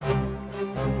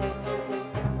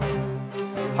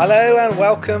Hello and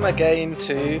welcome again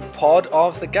to Pod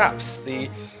of the Gaps, the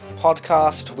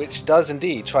podcast which does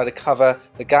indeed try to cover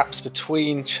the gaps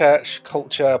between church,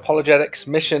 culture, apologetics,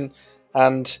 mission,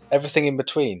 and everything in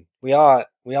between. We are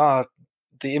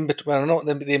the in-between. Well, not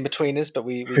the in-betweeners, but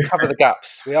we cover the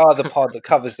gaps. We are the pod that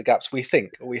covers the gaps, we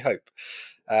think, or we hope.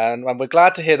 And we're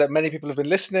glad to hear that many people have been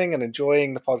listening and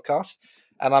enjoying the podcast.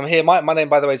 And I'm here. My name,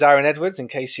 by the way, is Aaron Edwards, in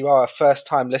case you are a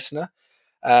first-time listener.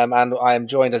 And I am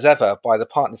joined as ever by the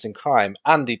partners in crime,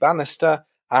 Andy Bannister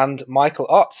and Michael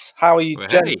Otts. How are you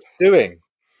gents doing?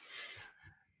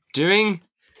 Doing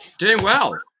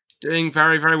well. Doing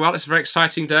very, very well. It's a very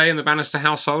exciting day in the Bannister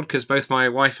household because both my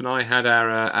wife and I had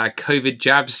our COVID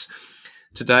jabs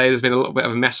today. There's been a little bit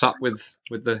of a mess up with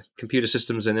the computer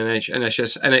systems in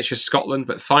NHS Scotland,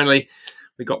 but finally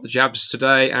we got the jabs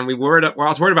today, and I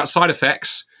was worried about side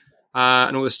effects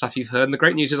and all this stuff you've heard. And the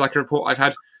great news is I can report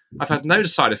I've had no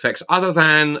side effects other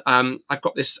than I've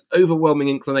got this overwhelming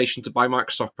inclination to buy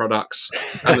Microsoft products,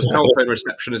 and the cell phone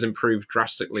reception has improved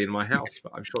drastically in my house,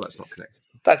 but I'm sure that's not connected.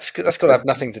 That's got to have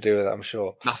nothing to do with it, I'm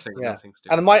sure. Nothing to do.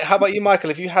 And how about you, Michael?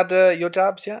 Have you had your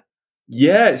jabs yet?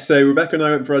 Yeah, so Rebecca and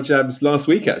I went for our jabs last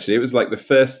week, actually. It was like the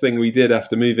first thing we did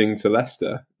after moving to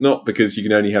Leicester. Not because you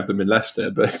can only have them in Leicester,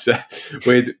 but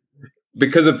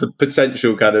because of the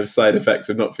potential kind of side effects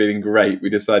of not feeling great, we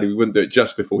decided we wouldn't do it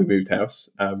just before we moved house,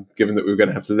 given that we were going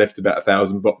to have to lift about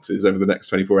 1,000 boxes over the next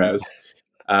 24 hours.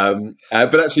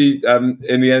 But actually,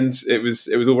 in the end, it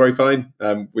was all very fine.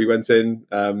 We went in,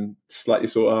 slightly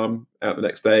sore arm, out the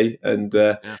next day. And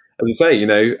as I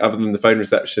say, other than the phone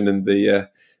reception and the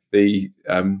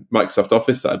Microsoft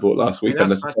Office that I bought last week.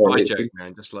 That's my joke,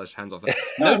 man. Just let us hands off it.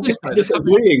 Just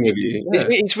agreeing with you. Yeah.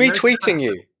 He's retweeting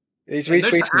you. He's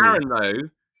retweeting Aaron, though,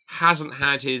 hasn't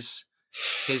had his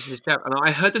jab. And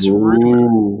I heard this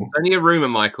rumor. It's only a rumor,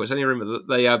 Michael. It's only a rumor that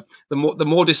they the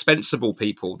more dispensable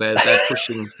people they're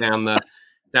pushing down the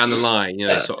line.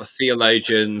 Sort of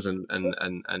theologians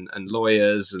and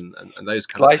lawyers and those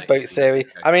kind of lifeboat theory.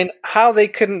 Okay. I mean, how they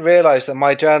couldn't realise that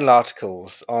my journal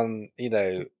articles on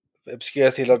obscure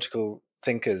theological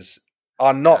thinkers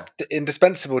are not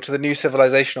indispensable to the new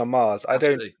civilization on Mars.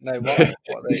 Absolutely. I don't know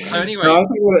what they... So anyway, no, I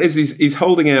think what it is he's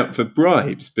holding out for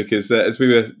bribes because as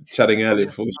we were chatting earlier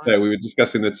before the show, we were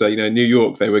discussing that in New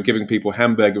York they were giving people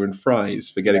hamburger and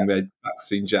fries for getting their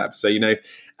vaccine jabs. So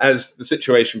as the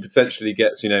situation potentially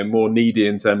gets more needy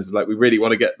in terms of we really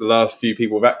want to get the last few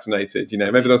people vaccinated,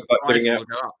 maybe they'll start giving out.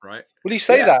 Go up, right? Well, you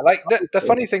say that the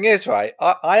funny thing is, right?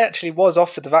 I actually was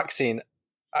offered the vaccine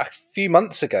a few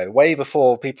months ago, way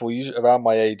before people around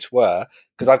my age were,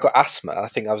 because I've got asthma. I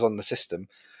think I was on the system.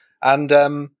 And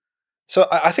so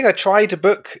I think I tried to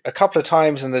book a couple of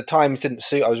times and the times didn't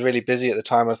suit. I was really busy at the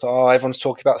time. I thought, everyone's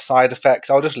talking about side effects.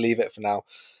 I'll just leave it for now.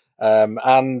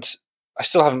 And I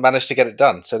still haven't managed to get it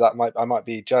done. So I might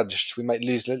be judged. We might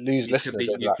lose listeners.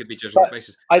 You could be judged on that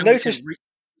basis. I noticed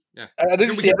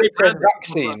the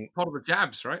vaccine. Part of the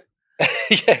jabs, right?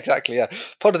 Yeah, exactly. Yeah,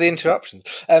 part of the interruptions.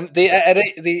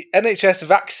 The NHS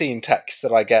vaccine text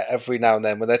that I get every now and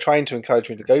then when they're trying to encourage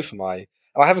me to go for and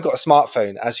I haven't got a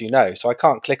smartphone, as you know, so I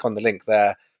can't click on the link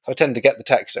there. So I tend to get the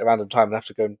text at a random time and have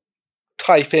to go and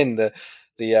type in the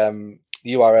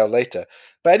URL later.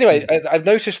 But anyway, I've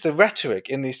noticed the rhetoric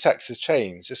in these texts has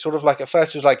changed. It's sort of like at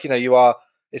first it was like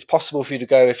it's possible for you to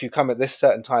go if you come at this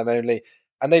certain time only.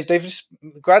 And they've just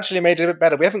gradually made it a bit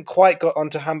better. We haven't quite got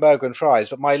onto hamburger and fries,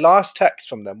 but my last text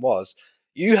from them was,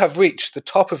 you have reached the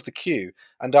top of the queue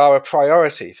and are a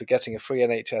priority for getting a free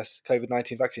NHS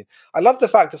COVID-19 vaccine. I love the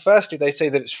fact that firstly they say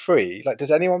that it's free.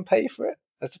 Does anyone pay for it?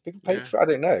 Has people paid for it? I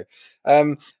don't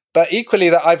know. But equally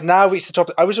that I've now reached the top.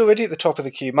 I was already at the top of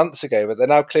the queue months ago, but they're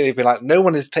now clearly been like, no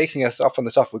one is taking us up on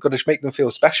this offer. We've got to make them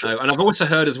feel special. And I've also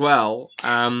heard as well...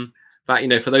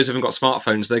 that for those who haven't got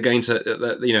smartphones, they're going to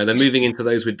they're moving into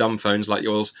those with dumb phones like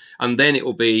yours, and then it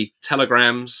will be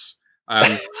telegrams,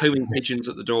 homing pigeons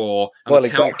at the door, and the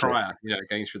town crier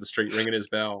going through the street ringing his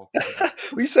bell.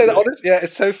 We say that honestly,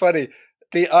 it's so funny.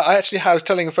 I was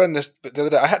telling a friend this the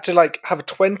other day. I had to have a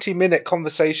 20-minute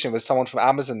conversation with someone from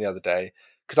Amazon the other day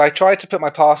because I tried to put my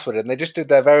password in. They just did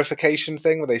their verification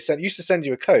thing where they used to send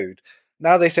you a code.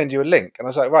 Now they send you a link, and I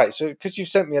was like, right, so because you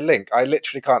sent me a link, I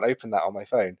literally can't open that on my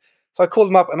phone. So I called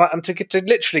them up and to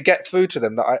literally get through to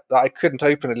them that I couldn't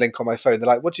open a link on my phone. They're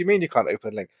like, what do you mean you can't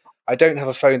open a link? I don't have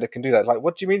a phone that can do that. Like,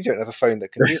 what do you mean you don't have a phone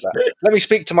that can do that? Let me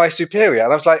speak to my superior.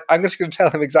 And I was like, I'm just going to tell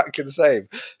them exactly the same.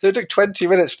 So it took 20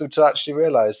 minutes for them to actually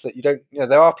realise that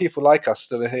there are people like us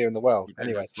still here in the world.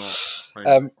 Anyway,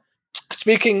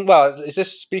 speaking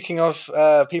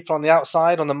of people on the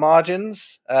outside, on the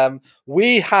margins,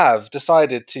 we have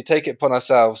decided to take it upon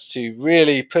ourselves to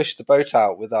really push the boat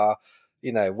out with our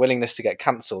willingness to get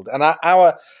cancelled. And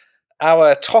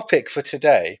our topic for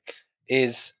today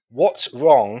is what's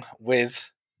wrong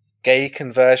with gay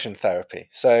conversion therapy.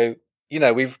 So,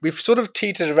 we've sort of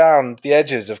teetered around the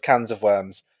edges of cans of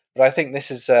worms, but I think this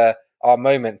is our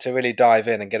moment to really dive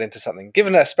in and get into something,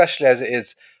 given that especially as it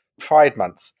is Pride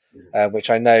Month, which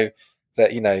I know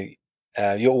that,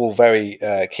 you're all very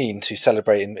keen to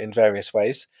celebrate in various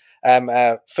ways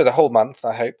for the whole month,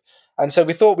 I hope. And so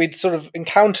we thought we'd sort of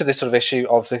encounter this sort of issue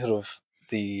of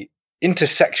the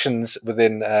intersections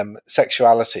within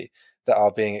sexuality that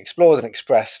are being explored and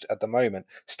expressed at the moment,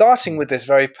 starting with this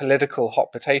very political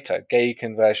hot potato, gay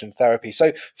conversion therapy.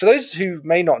 So for those who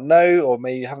may not know or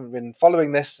may haven't been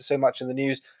following this so much in the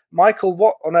news, Michael,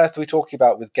 what on earth are we talking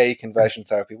about with gay conversion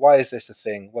therapy? Why is this a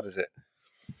thing? What is it?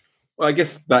 Well, I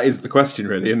guess that is the question,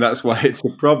 really, and that's why it's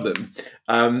a problem.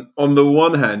 On the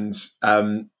one hand,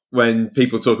 when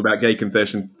people talk about gay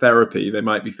conversion therapy, they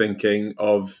might be thinking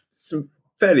of some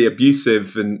fairly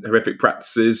abusive and horrific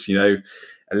practices,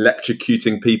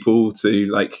 electrocuting people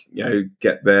to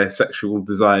get their sexual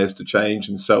desires to change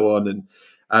and so on,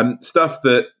 and stuff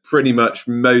that pretty much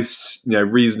most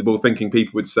reasonable thinking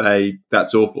people would say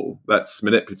that's awful, that's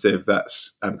manipulative,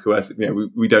 that's coercive.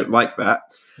 We don't like that.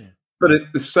 But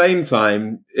at the same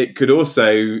time, it could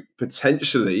also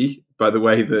potentially, by the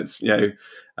way that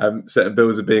certain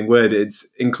bills are being worded,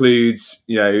 includes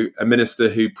a minister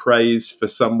who prays for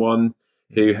someone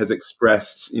who has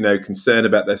expressed concern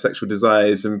about their sexual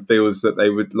desires and feels that they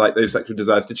would like those sexual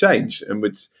desires to change, and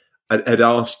had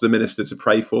asked the minister to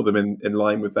pray for them in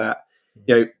line with that.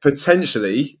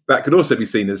 Potentially that could also be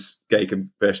seen as gay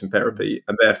conversion therapy,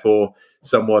 and therefore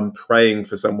someone praying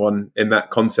for someone in that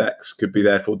context could be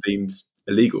therefore deemed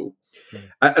illegal.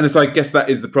 And so I guess that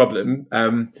is the problem.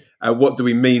 What do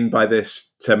we mean by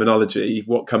this terminology?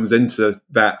 What comes into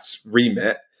that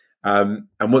remit? And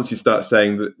once you start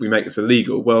saying that we make this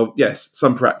illegal, well, yes,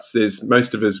 some practices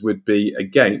most of us would be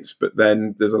against, but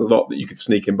then there's a lot that you could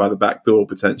sneak in by the back door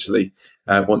potentially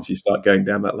once you start going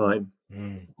down that line.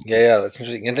 Yeah, that's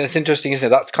interesting. And it's interesting, isn't it?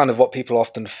 That's kind of what people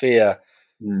often fear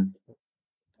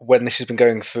when this has been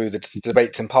going through the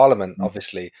debates in Parliament,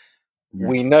 obviously.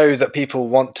 We know that people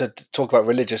want to talk about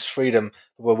religious freedom,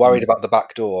 but we're worried about the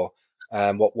back door.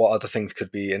 What other things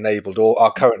could be enabled or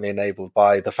are currently enabled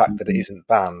by the fact that it isn't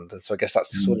banned. And so I guess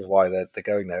that's sort of why they're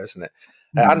going there, isn't it?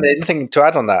 And anything to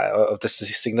add on that, of the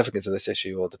significance of this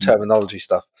issue or the terminology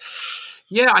stuff?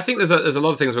 Yeah, I think there's a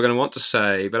lot of things we're going to want to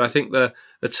say, but I think the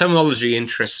terminology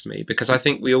interests me because I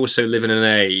think we also live in an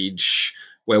age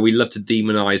where we love to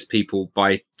demonize people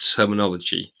by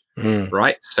terminology,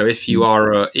 right? So if you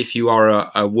are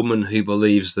a woman who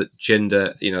believes that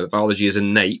gender, biology is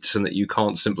innate and that you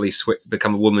can't simply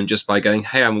become a woman just by going,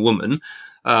 "Hey, I'm a woman,"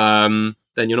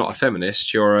 then you're not a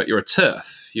feminist. You're a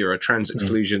TERF. You're a trans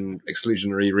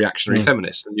exclusionary reactionary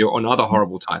feminist, and you're on other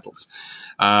horrible titles.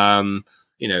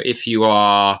 If you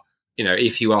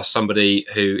are somebody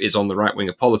who is on the right wing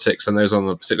of politics, and those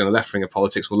particularly on the left wing of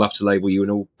politics will love to label you in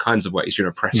all kinds of ways. You're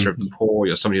an oppressor of the poor.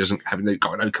 You're somebody who doesn't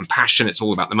got no compassion. It's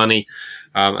all about the money.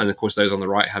 And of course, those on the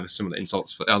right have similar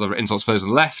insults for those on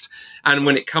the left. And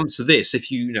when it comes to this,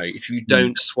 if you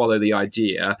don't swallow the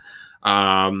idea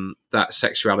that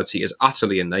sexuality is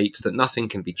utterly innate, that nothing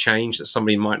can be changed, that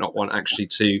somebody might not want actually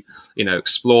to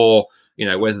explore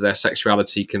whether their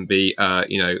sexuality can be, I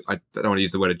don't want to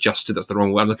use the word adjusted. That's the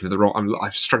wrong word. I'm looking for the wrong.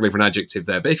 I'm struggling for an adjective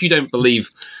there. But if you don't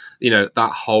believe,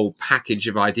 that whole package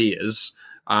of ideas,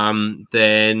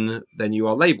 then you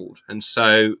are labelled. And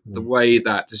so the way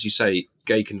that, as you say,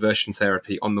 gay conversion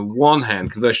therapy, on the one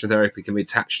hand, conversion therapy can be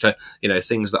attached to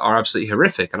things that are absolutely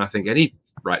horrific, and I think any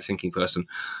right-thinking person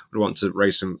would want to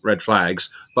raise some red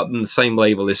flags. But then the same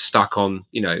label is stuck on,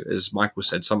 as Michael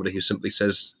said, somebody who simply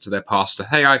says to their pastor,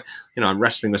 "Hey, I'm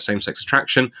wrestling with same-sex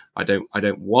attraction. I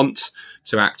don't want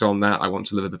to act on that. I want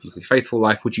to live a biblically faithful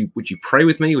life. Would you pray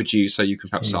with me? Would you so you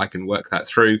can perhaps I can work that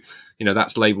through?"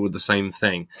 That's labeled the same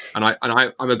thing. And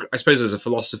I suppose as a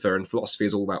philosopher, and philosophy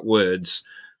is all about words.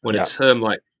 When a term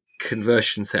like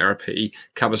conversion therapy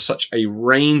covers such a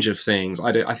range of things,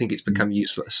 I think it's become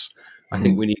useless. I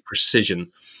think we need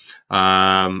precision,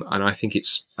 and I think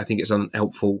it's an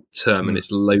unhelpful term, and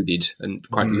it's loaded and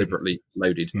quite deliberately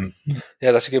loaded.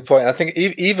 Yeah, that's a good point. I think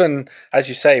even as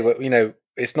you say,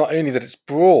 it's not only that it's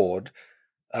broad,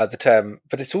 the term,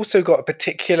 but it's also got a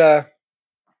particular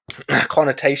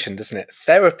connotation, doesn't it?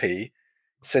 Therapy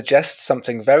suggests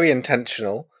something very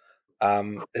intentional.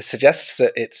 It suggests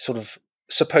that it's sort of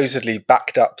supposedly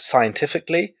backed up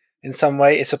scientifically in some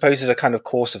way. It supposes a kind of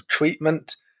course of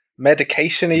treatment,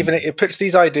 medication. Even it puts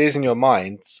these ideas in your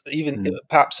mind, even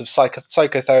perhaps of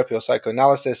psychotherapy or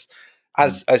psychoanalysis,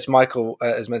 as Michael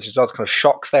has mentioned as well, it's kind of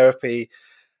shock therapy.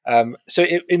 So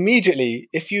immediately,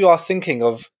 if you are thinking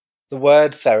of the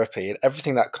word therapy and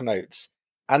everything that connotes,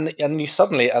 and you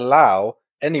suddenly allow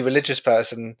any religious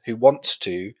person who wants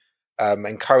to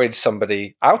encourage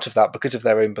somebody out of that because of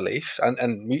their own belief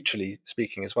and mutually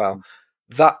speaking as well,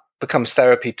 that becomes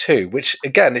therapy too, which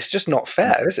again, it's just not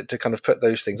fair, is it, to kind of put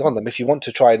those things on them if you want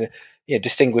to try and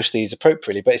distinguish these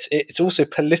appropriately. But it's also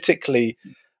politically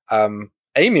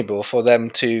amiable for them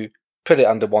to put it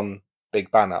under one big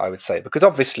banner, I would say, because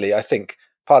obviously I think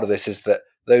part of this is that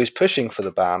those pushing for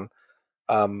the ban,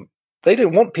 they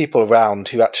don't want people around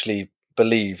who actually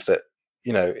believe that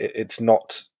it's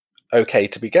not okay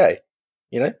to be gay,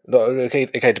 not okay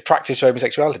to practice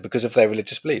homosexuality because of their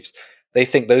religious beliefs. They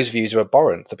think those views are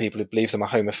abhorrent. The people who believe them are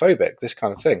homophobic, this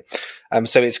kind of thing.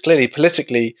 So it's clearly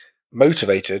politically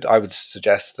motivated. I would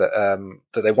suggest that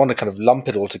that they want to kind of lump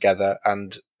it all together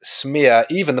and smear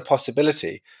even the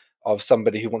possibility of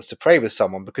somebody who wants to pray with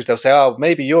someone, because they'll say, oh,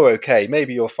 maybe you're okay,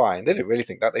 maybe you're fine. They don't really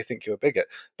think that. They think you're a bigot.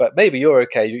 But maybe you're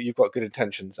okay, you've got good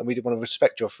intentions, and we want to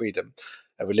respect your freedom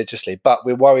religiously. But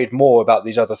we're worried more about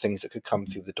these other things that could come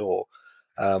through the door,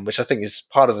 which I think is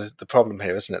part of the problem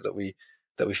here, isn't it, that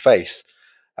we face.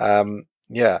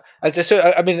 Yeah. And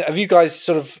so, I mean, have you guys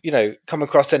sort of, come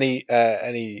across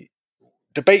any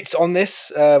debates on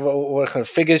this, or kind of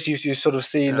figures you've sort of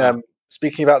seen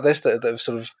speaking about this that have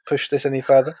sort of pushed this any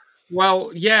further?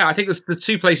 Well, yeah, I think there's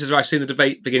two places where I've seen the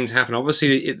debate beginning to happen.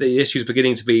 Obviously, the issue is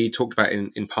beginning to be talked about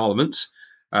in Parliament.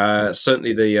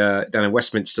 Certainly, down in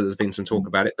Westminster, there's been some talk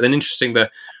about it. But then, interesting, the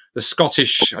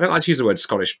Scottish, I don't like to use the word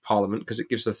Scottish Parliament because it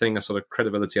gives the thing a sort of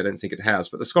credibility I don't think it has.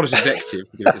 But the Scottish Executive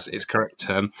is correct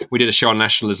term. We did a show on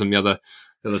nationalism the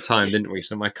other time, didn't we?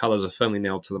 So my colours are firmly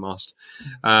nailed to the mast.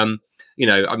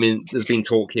 I mean, there's been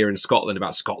talk here in Scotland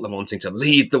about Scotland wanting to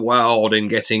lead the world in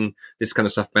getting this kind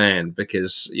of stuff banned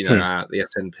because, the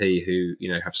SNP, who,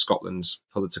 have Scotland's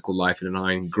political life in an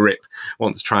iron grip,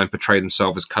 want to try and portray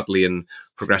themselves as cuddly and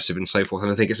progressive and so forth.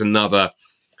 And I think it's another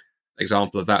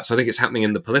example of that. So I think it's happening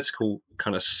in the political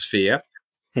kind of sphere.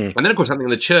 And then, of course, happening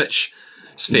in the church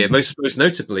sphere, most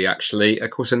notably, actually,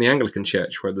 of course, in the Anglican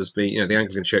Church, where there's been, the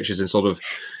Anglican Church is in sort of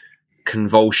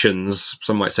convulsions,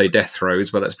 some might say death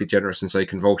throes, but let's be generous and say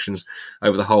convulsions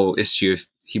over the whole issue of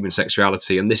human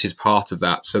sexuality, and this is part of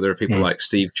that. So there are people like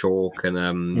Steve Chalke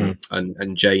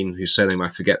and Jane, whose surname I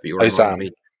forget, but you're reminding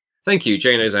me. Thank you,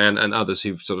 Jane Ozanne, and others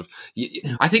who've sort of,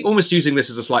 I think, almost using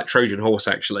this as a slight Trojan horse,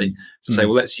 actually, to say,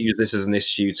 well, let's use this as an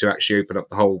issue to actually open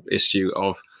up the whole issue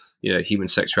of human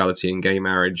sexuality and gay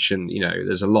marriage. And,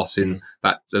 there's a lot in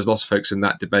that. There's lots of folks in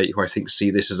that debate who I think see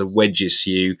this as a wedge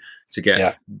issue to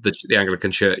get the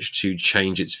Anglican Church to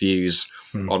change its views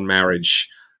on marriage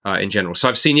in general. So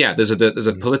I've seen, there's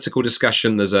a political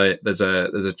discussion, there's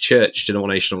a church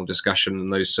denominational discussion,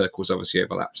 and those circles obviously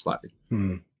overlap slightly.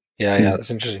 Yeah,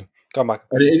 that's interesting. Go on, Mike.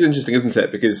 And it is interesting, isn't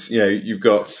it? Because, you've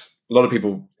got a lot of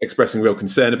people expressing real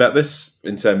concern about this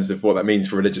in terms of what that means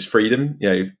for religious freedom.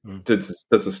 Does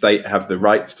the state have the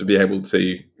right to be able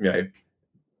to,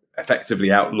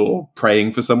 effectively outlaw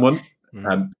praying for someone,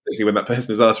 particularly when that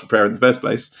person has asked for prayer in the first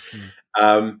place?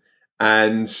 But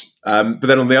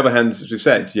then on the other hand, as we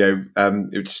said, it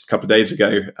was just a couple of days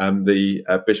ago,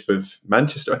 the Bishop of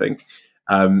Manchester, I think,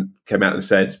 came out and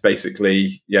said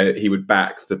basically, he would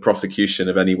back the prosecution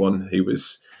of anyone who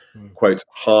was, quote,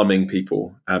 harming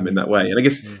people in that way. And I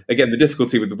guess, again, the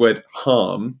difficulty with the word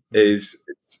harm is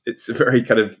it's a very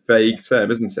kind of vague term,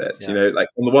 isn't it? Like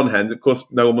on the one hand, of course,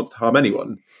 no one wants to harm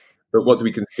anyone, but what do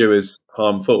we construe as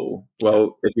harmful?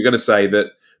 Well, if you're going to say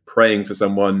that praying for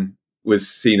someone was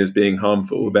seen as being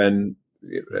harmful, then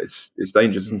it's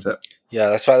dangerous, isn't it? Yeah,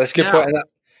 that's right. That's a good point.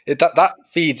 And that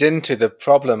feeds into the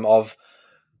problem of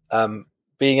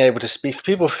being able to speak for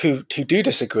people who do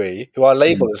disagree, who are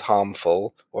labelled as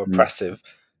harmful or oppressive,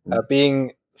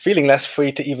 feeling less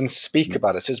free to even speak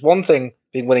about it. So it's one thing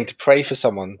being willing to pray for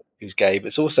someone who's gay, but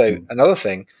it's also another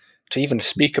thing to even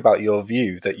speak about your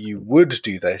view that you would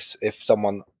do this if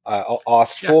someone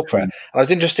asked for prayer. And I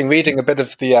was interested reading a bit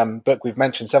of the book we've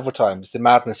mentioned several times, The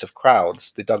Madness of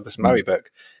Crowds, the Douglas Murray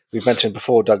book. We've mentioned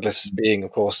before Douglas being,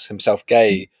 of course, himself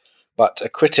gay, but a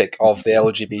critic of the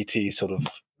LGBT sort of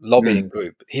lobbying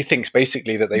group. He thinks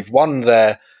basically that they've won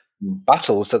their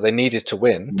battles that they needed to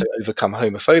win to overcome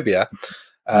homophobia,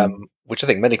 which I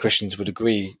think many Christians would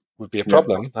agree would be a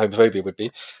problem. Homophobia would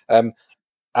be.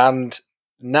 And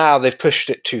now they've pushed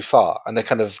it too far, and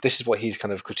this is what he's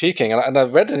kind of critiquing. And I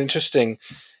read an interesting.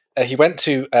 He went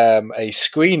to a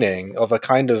screening of a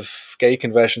kind of gay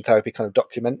conversion therapy kind of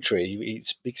documentary. He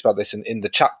speaks about this in the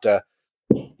chapter,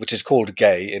 which is called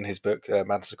 "Gay" in his book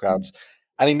Madness of Crowds,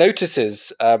 and he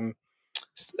notices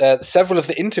several of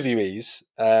the interviewees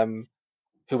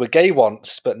who were gay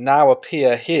once but now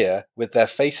appear here with their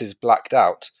faces blacked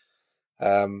out.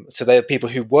 So they are people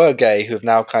who were gay who have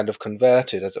now kind of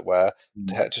converted, as it were,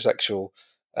 to heterosexual,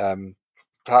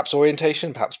 perhaps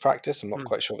orientation, perhaps practice. I'm not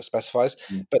quite sure what it specifies,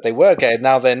 but they were gay and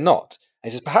now they're not.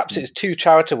 And he says perhaps it's too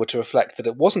charitable to reflect that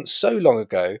it wasn't so long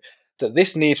ago that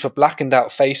this need for blackened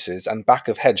out faces and back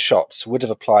of head shots would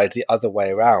have applied the other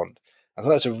way around. I thought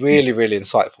that's a really, really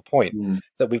insightful point,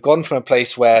 that we've gone from a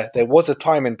place where there was a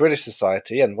time in British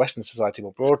society and Western society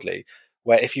more broadly,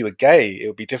 where if you were gay, it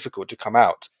would be difficult to come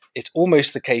out. It's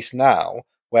almost the case now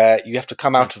where you have to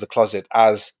come out of the closet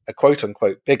as a quote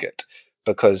unquote bigot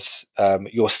because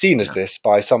you're seen as this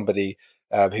by somebody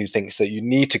who thinks that you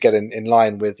need to get in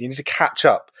line with, you need to catch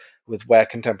up with where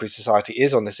contemporary society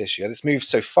is on this issue. And it's moved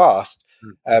so fast.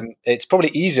 It's probably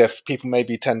easier for people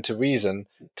maybe tend to reason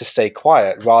to stay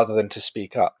quiet rather than to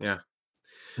speak up. Yeah.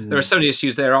 There are so many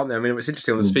issues there, aren't there? I mean, it was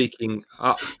interesting on the speaking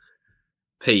up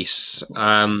piece.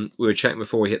 We were chatting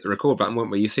before we hit the record button,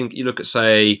 weren't we? You look at,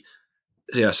 say,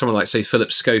 someone like, say,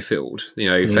 Philip Schofield,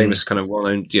 famous kind of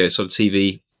well-known, sort of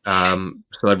TV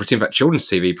celebrity, in fact, children's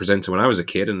TV presenter when I was a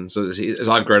kid, and so as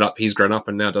I've grown up, he's grown up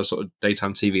and now does sort of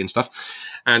daytime TV and stuff.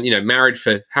 And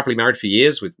happily married for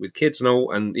years with kids and all.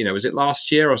 And was it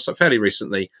last year or so, fairly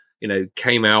recently?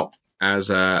 Came out as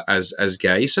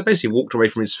gay. So basically, walked away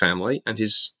from his family and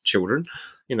his children.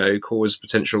 Caused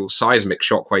potential seismic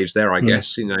shockwaves there, I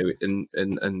guess. And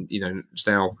it's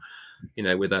now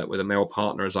with a male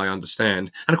partner, as I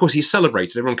understand. And of course, he's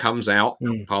celebrated. Everyone comes out,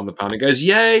 pardon the pun, and goes,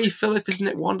 "Yay, Philip! Isn't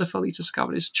it wonderful? He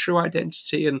discovered his true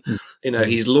identity." And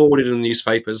he's lauded in the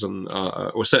newspapers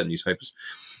or certain newspapers.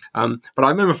 But I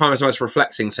remember I was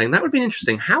reflecting, saying that would be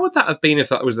interesting. How would that have been if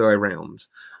that was the way around?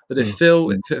 That if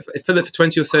Philip for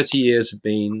 20 or 30 years had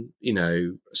been,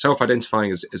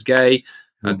 self-identifying as gay,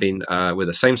 had been with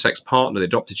a same-sex partner, they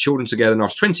adopted children together, and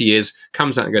after 20 years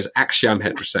comes out and goes, actually, I'm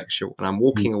heterosexual, and I'm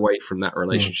walking away from that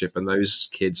relationship and those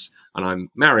kids, and I'm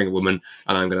marrying a woman,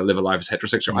 and I'm going to live a life as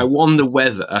heterosexual. I wonder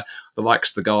whether the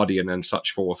likes of The Guardian and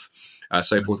such forth,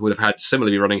 would have had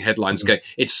similarly running headlines going,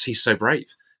 he's so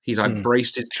brave. He's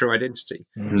embraced his true identity.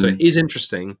 So it is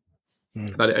interesting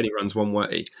that it only runs one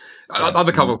way. I have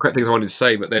a couple of things I wanted to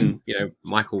say, but then,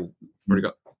 Michael already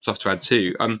got stuff to add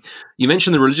too. You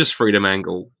mentioned the religious freedom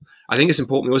angle. I think it's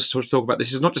important we also talk about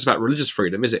this is not just about religious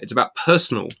freedom, is it? It's about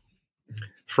personal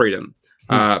freedom.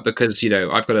 Because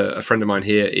I've got a friend of mine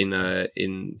here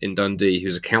in Dundee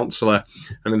who's a counsellor.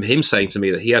 I remember him saying to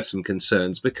me that he had some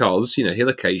concerns because he'll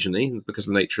occasionally, because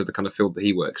of the nature of the kind of field that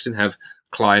he works in, have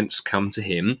clients come to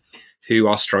him who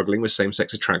are struggling with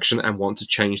same-sex attraction and want to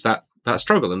change that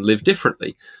struggle and live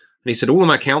differently. And he said, all of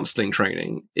my counselling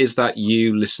training is that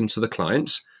you listen to the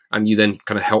clients and you then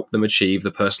kind of help them achieve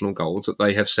the personal goals that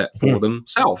they have set for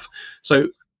themselves. So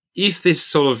if this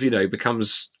sort of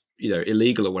becomes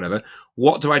illegal or whatever,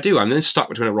 what do I do? I'm then stuck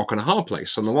between a rock and a hard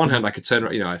place. On the one hand, I could turn,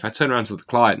 if I turn around to the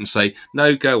client and say,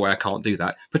 no, go away, I can't do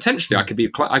that. Potentially, I could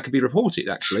be reported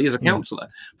actually as a counsellor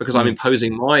because I'm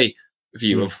imposing my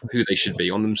view of who they should be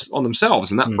on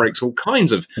themselves, and that breaks all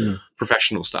kinds of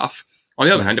professional stuff. On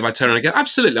the other hand, if I turn around and go,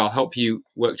 absolutely, I'll help you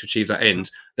work to achieve that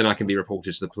end, then I can be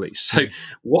reported to the police. So,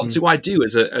 what do I do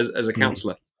as a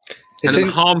counsellor? And then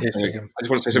harm. I just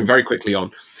want to say something very quickly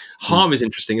on harm. Is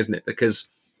interesting, isn't it? Because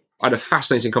I had a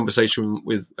fascinating conversation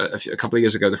with a couple of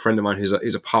years ago with a friend of mine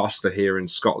who's a pastor here in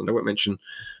Scotland. I won't mention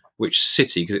which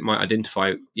city because it might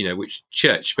identify, which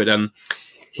church. But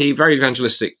he very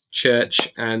evangelistic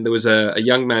church, and there was a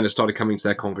young man that started coming to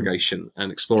their congregation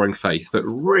and exploring faith, but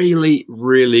really,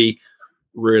 really,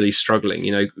 really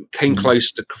struggling. Came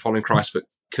close to following Christ, but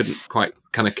couldn't quite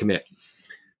kind of commit.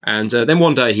 And then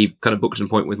one day he kind of booked an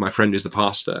appointment with my friend who's the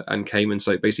pastor and came and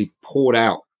so basically poured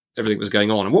out everything that was going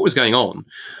on. And what was going on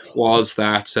was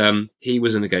that he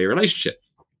was in a gay relationship.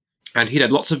 And he'd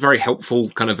had lots of very helpful,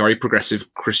 kind of very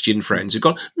progressive Christian friends who'd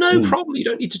gone, no problem, you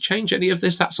don't need to change any of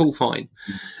this, that's all fine.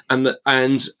 And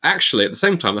actually, at the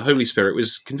same time, the Holy Spirit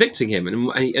was convicting him.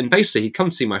 And basically, he'd come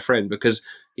to see my friend because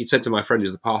he'd said to my friend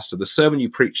who's the pastor, the sermon you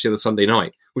preached the other Sunday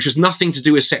night, which was nothing to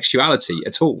do with sexuality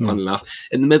at all, funnily enough,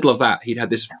 in the middle of that, he'd had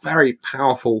this very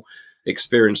powerful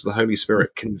experience of the Holy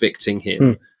Spirit convicting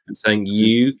him and saying,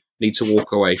 you need to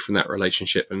walk away from that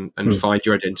relationship and find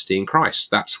your identity in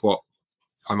Christ. That's what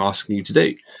I'm asking you to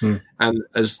do. And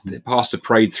as the pastor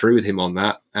prayed through with him on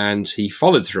that and he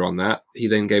followed through on that, he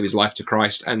then gave his life to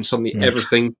Christ and suddenly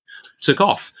everything took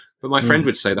off. But my friend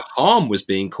would say the harm was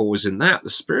being caused in that, the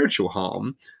spiritual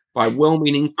harm, by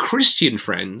well-meaning Christian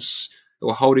friends that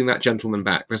were holding that gentleman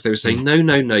back because they were saying, no,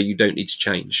 you don't need to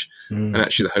change. And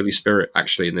actually the Holy Spirit,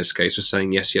 actually in this case, was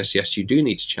saying, yes, you do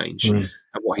need to change.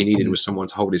 and what he needed was someone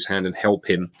to hold his hand and help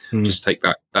him just take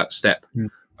that step.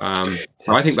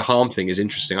 So I think the harm thing is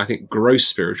interesting. I think gross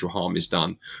spiritual harm is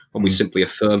done when we simply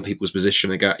affirm people's position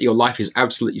and go, your life is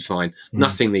absolutely fine.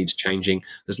 Nothing needs changing.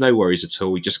 There's no worries at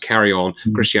all. We just carry on.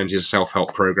 Christianity is a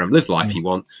self-help program. Live life you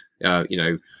want,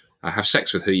 have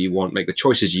sex with who you want, make the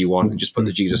choices you want, and just put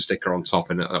the Jesus sticker on top,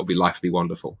 and life will be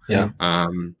wonderful. Yeah.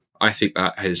 I think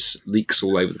that has leaks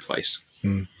all over the place.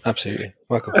 Absolutely.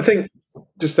 Michael? I think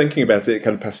just thinking about it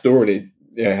kind of pastorally,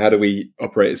 how do we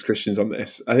operate as Christians on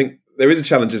this? I think there is a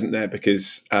challenge, isn't there?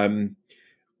 Because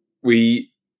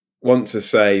we want to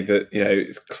say that,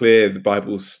 it's clear the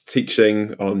Bible's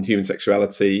teaching on human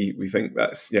sexuality. We think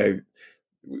that's, we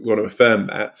want to affirm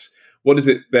that. What does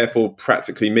it therefore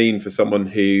practically mean for someone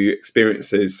who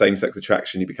experiences same-sex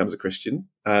attraction who becomes a Christian?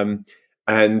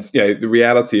 And the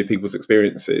reality of people's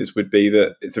experiences would be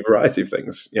that it's a variety of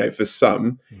things. For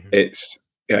some, it's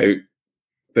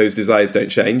those desires don't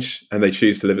change and they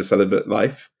choose to live a celibate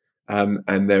life,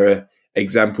 and there are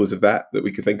examples of that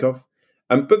we could think of.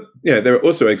 But there are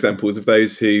also examples of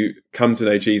those who come to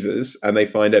know Jesus and they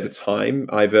find over time,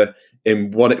 either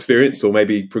in one experience or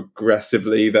maybe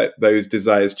progressively, that those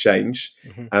desires change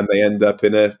and they end up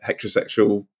in a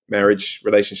heterosexual marriage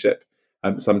relationship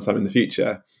sometime in the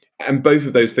future. And both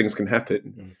of those things can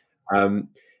happen.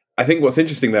 I think what's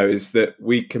interesting, though, is that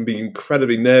we can be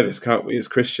incredibly nervous, can't we, as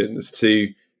Christians, to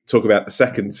talk about the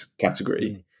second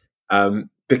category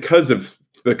because of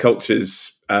the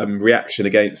culture's reaction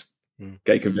against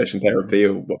gay conversion therapy,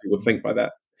 or what people think by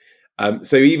that.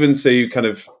 So even to kind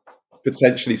of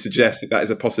potentially suggest that is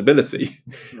a possibility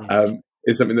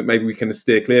is something that maybe we can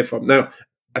steer clear from. Now,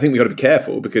 I think we've got to be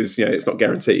careful because, it's not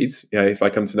guaranteed. If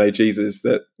I come to know Jesus,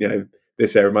 that,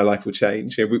 this area of my life will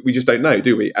change. We just don't know,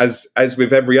 do we? As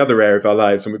with every other area of our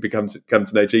lives, when we come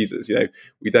to know Jesus,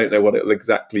 we don't know what it will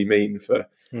exactly mean for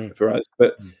us.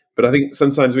 But I think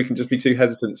sometimes we can just be too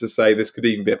hesitant to say this could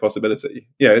even be a possibility.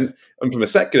 And from a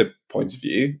secular point of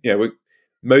view,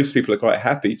 most people are quite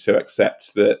happy to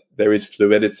accept that there is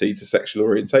fluidity to sexual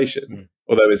orientation.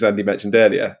 Although, as Andy mentioned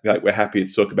earlier, we're happy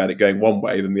to talk about it going one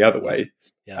way than the other way.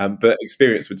 But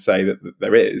experience would say that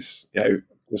there is,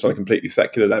 just on a completely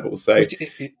secular level. So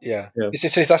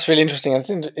that's really interesting.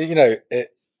 And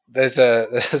there's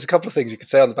a couple of things you could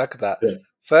say on the back of that.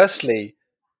 Firstly,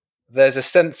 there's a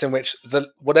sense in which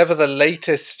whatever the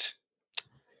latest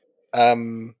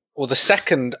or the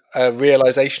second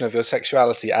realization of your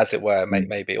sexuality, as it were,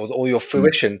 maybe, or your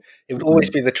fruition, it would always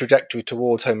be the trajectory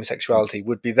towards homosexuality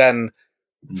would be then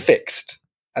fixed,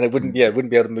 and it wouldn't be able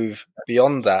to move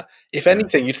beyond that. If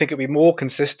anything, you'd think it'd be more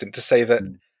consistent to say that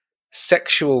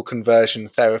sexual conversion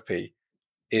therapy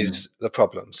is the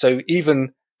problem. So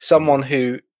even someone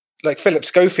who, like Philip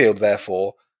Schofield,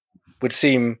 therefore, would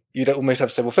seem, you'd almost have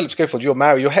to say, well, Philip Schofield, you're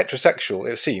married, you're heterosexual,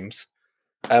 it seems,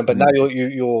 but now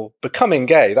you're becoming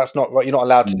gay. That's not right. You're not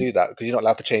allowed to do that because you're not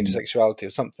allowed to change your sexuality or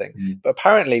something. But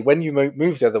apparently, when you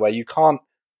move the other way, you can't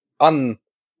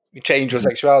change your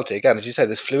sexuality. Again, as you say,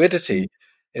 there's fluidity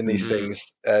in these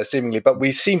things, seemingly. But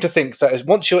we seem to think that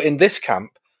once you're in this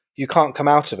camp, you can't come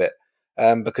out of it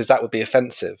because that would be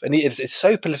offensive. And it's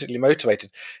so politically motivated.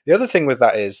 The other thing with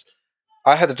that is,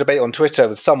 I had a debate on Twitter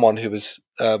with someone who was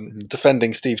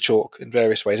defending Steve Chalke in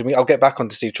various ways. I'll get back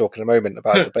onto Steve Chalke in a moment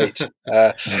about a debate.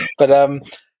 But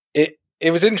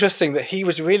it was interesting that he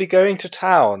was really going to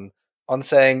town on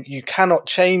saying you cannot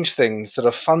change things that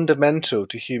are fundamental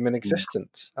to human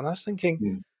existence. And I was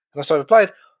thinking, and so I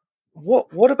replied,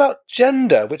 what about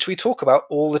gender, which we talk about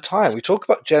all the time? We talk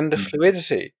about gender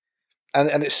fluidity.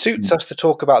 And it suits us to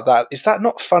talk about that. Is that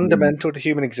not fundamental to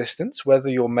human existence, whether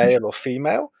you're male or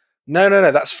female?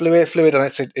 No, that's fluid,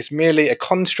 and it's merely a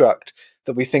construct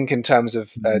that we think in terms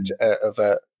of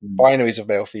binaries of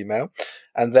male, female,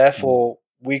 and therefore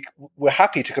we're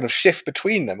happy to kind of shift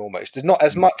between them almost. There's not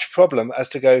as much problem as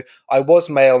to go, I was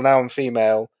male, now I'm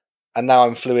female, and now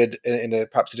I'm fluid in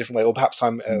perhaps a different way, or perhaps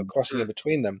I'm crossing in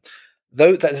between them.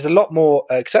 Though there's a lot more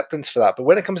acceptance for that, but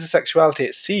when it comes to sexuality,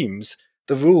 it seems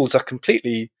the rules are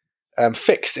completely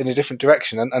fixed in a different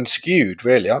direction and skewed,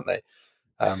 really, aren't they?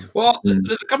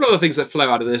 There's a couple of other things that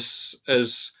flow out of this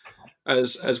as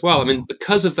well. I mean,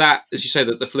 because of that, as you say,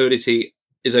 that the fluidity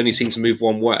is only seen to move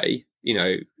one way,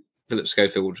 Philip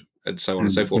Schofield and so on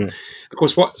and so forth. Of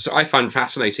course, what I find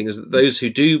fascinating is that those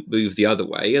who do move the other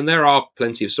way, and there are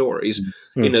plenty of stories,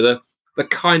 the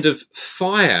kind of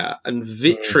fire and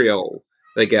vitriol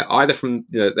they get either from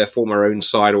their former own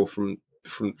side or from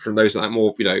those that are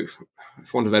more,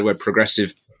 for want of a better word,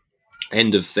 progressive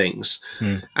end of things,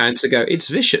 and to go, it's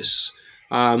vicious.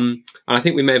 And I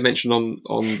think we may have mentioned on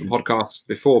the podcast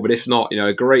before, but if not,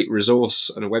 a great resource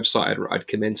and a website I'd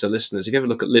commend to listeners. If you ever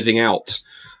look at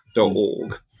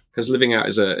livingout.org, because Living Out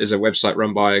is a website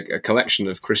run by a collection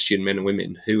of Christian men and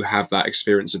women who have that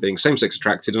experience of being same-sex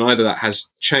attracted, and either that has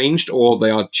changed or they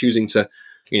are choosing to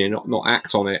not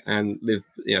act on it and live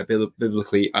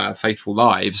biblically faithful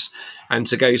lives, and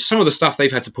to go some of the stuff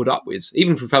they've had to put up with,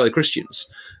 even from fellow Christians,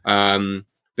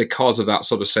 because of that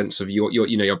sort of sense of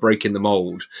you're breaking the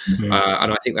mold. And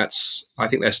I think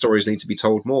their stories need to be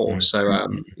told more. So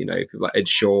people like Ed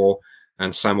Shaw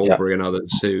and Sam Albury and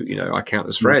others who I count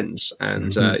as friends,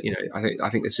 and I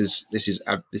think this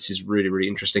is really, really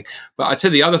interesting. But I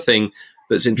tell you the other thing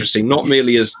that's interesting, not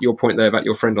merely as your point there about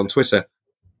your friend on Twitter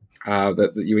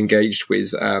that you engaged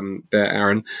with there,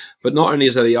 Aaron, but not only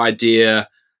is there the idea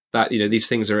that these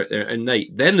things are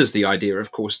innate, then there's the idea,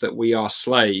 of course, that we are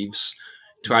slaves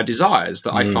to our desires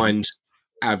that I find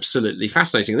absolutely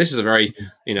fascinating. This is a very,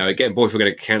 again, boy, if we're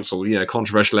going to cancel,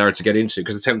 controversial area to get into,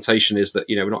 because the temptation is that,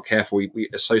 we're not careful. We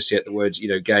associate the word,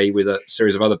 gay with a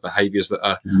series of other behaviors that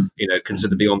are,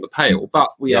 considered beyond the pale.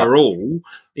 But we are all,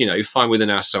 find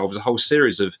within ourselves a whole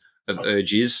series of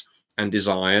urges and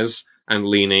desires and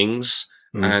leanings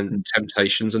and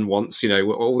temptations and wants,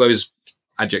 all those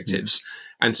adjectives.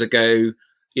 And to go,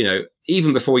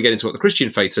 even before we get into what the Christian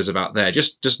faith says about there,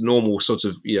 just normal sort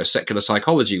of secular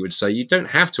psychology would say you don't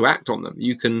have to act on them.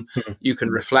 You can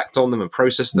reflect on them and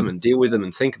process them and deal with them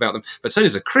and think about them. But certainly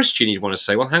as a Christian, you'd want to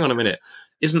say, well, hang on a minute,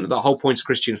 isn't the whole point of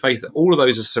Christian faith that all of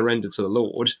those are surrendered to the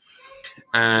Lord?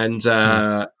 And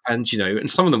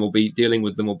some of them will be dealing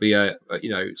with them will be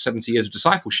 70 years of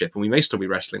discipleship, and we may still be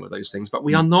wrestling with those things, but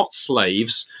we are not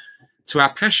slaves to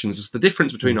our passions. It's the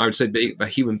difference between, I would say, being a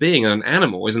human being and an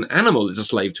animal. Is an animal is a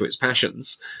slave to its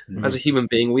passions. As a human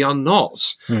being, we are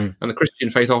not. And the Christian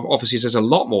faith obviously says a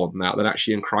lot more than that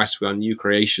actually in Christ we are new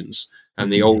creations,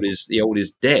 and the old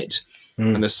is dead.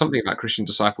 And there's something about Christian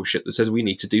discipleship that says we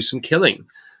need to do some killing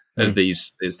of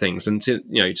these things. And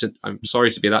I'm sorry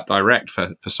to be that direct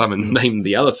for some and name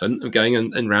the elephant of going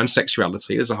and around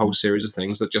sexuality. There's a whole series of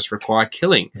things that just require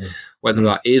killing, whether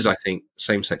that is, I think,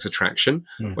 same-sex attraction,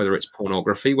 whether it's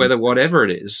pornography, whether whatever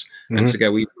it is. And to go,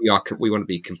 we want to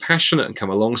be compassionate and come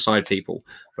alongside people,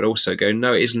 but also go,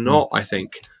 no, it is not, I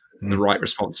think, the right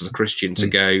response as a Christian to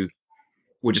go,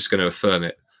 we're just going to affirm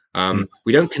it.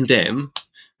 We don't condemn.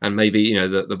 And maybe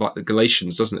the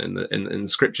Galatians, doesn't it, in the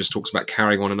scriptures talks about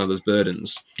carrying one another's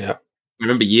burdens. Yeah, I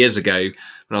remember years ago when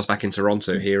I was back in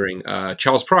Toronto, hearing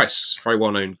Charles Price, very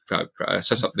well known,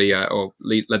 set up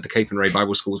led the Cape and Ray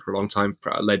Bible Schools for a long time,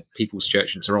 led People's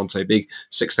Church in Toronto, big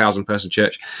 6,000 person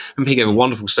church, and he gave a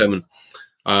wonderful sermon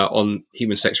on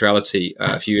human sexuality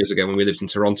a few years ago when we lived in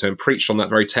Toronto, and preached on that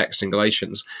very text in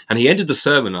Galatians. And he ended the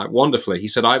sermon wonderfully. He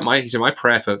said, my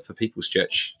prayer for People's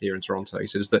Church here in Toronto, he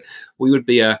says, that we would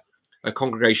be a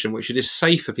congregation which it is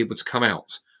safe for people to come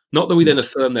out. Not that we then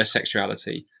affirm their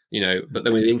sexuality, but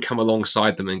then we then come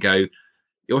alongside them and go,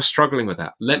 you're struggling with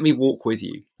that. Let me walk with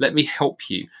you. Let me help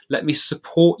you. Let me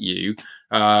support you.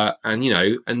 And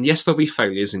yes, there'll be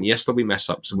failures, and yes, there'll be mess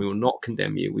ups, and we will not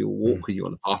condemn you. We will walk with you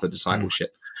on the path of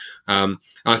discipleship. And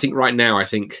I think right now,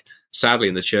 sadly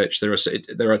in the church, there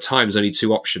are at times only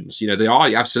two options. There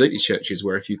are absolutely churches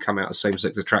where if you come out as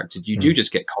same-sex attracted, you do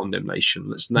just get condemnation.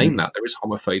 Let's name that. There is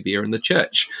homophobia in the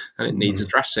church, and it needs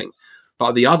addressing.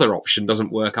 But the other option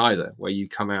doesn't work either, where you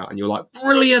come out and you're like,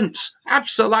 brilliant,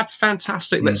 absolutely, that's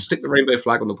fantastic. Let's stick the rainbow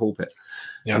flag on the pulpit.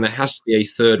 Yeah. And there has to be a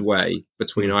third way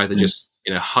between either just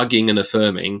hugging and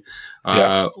affirming,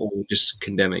 or just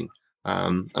condemning.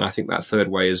 And I think that third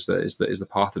way is the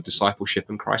path of discipleship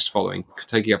and Christ following,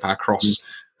 taking up our cross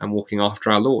and walking after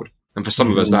our Lord. And for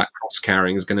some of us, that cross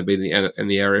carrying is going to be in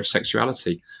the area of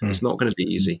sexuality. It's not going to be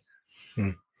easy.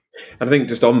 And I think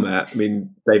just on that,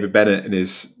 David Bennett in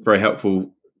his very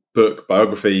helpful book,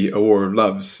 biography, A War of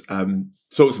Loves,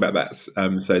 talks about that.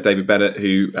 So David Bennett,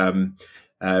 who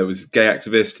was a gay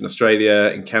activist in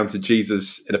Australia, encountered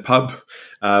Jesus in a pub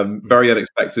very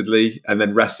unexpectedly, and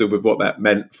then wrestled with what that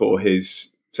meant for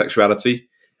his sexuality,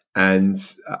 and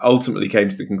ultimately came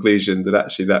to the conclusion that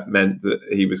actually that meant that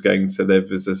he was going to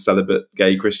live as a celibate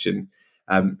gay Christian.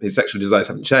 His sexual desires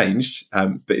haven't changed,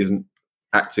 but isn't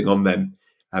acting on them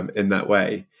in that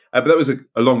way. But that was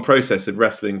a long process of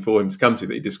wrestling for him to come to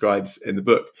that he describes in the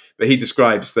book. But he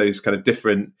describes those kind of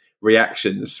different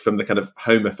reactions from the kind of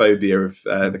homophobia of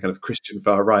the kind of Christian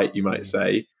far right, you might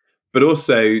say, but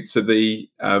also to the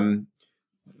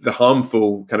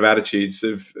harmful kind of attitudes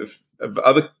of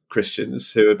other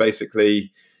Christians who are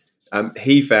basically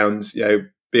he found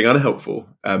being unhelpful.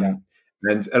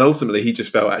 And ultimately, he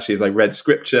just felt, actually, as I read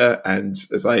scripture and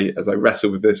as I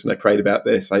wrestled with this and I prayed about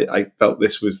this, I felt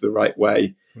this was the right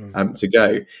way to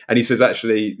go. And he says,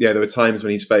 actually, there were times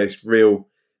when he's faced real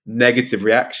negative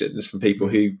reactions from people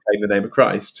who claim the name of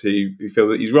Christ, who feel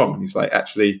that he's wrong. And he's like,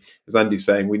 actually, as Andy's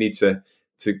saying, we need to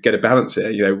get a balance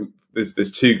here.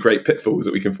 There's two great pitfalls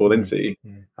that we can fall into,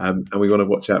 and we want to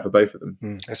watch out for both of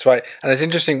them. That's right. And it's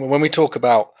interesting when we talk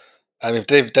about, I mean,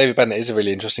 David Bennett is a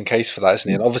really interesting case for that, isn't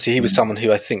he? And obviously he was someone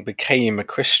who I think became a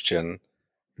Christian,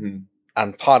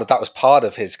 and part of that was part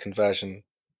of his conversion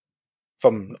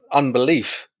from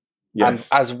unbelief, and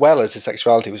as well as his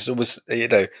sexuality, which was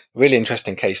really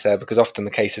interesting case there, because often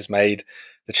the case is made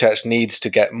the church needs to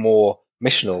get more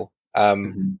missional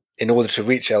in order to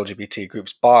reach LGBT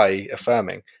groups by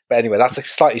affirming. But anyway, that's a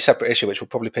slightly separate issue, which we'll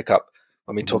probably pick up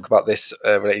when we talk about this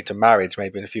relating to marriage,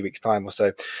 maybe in a few weeks' time or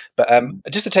so. But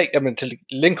just to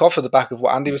link off of the back of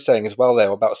what Andy was saying as well there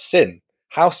about sin,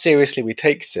 how seriously we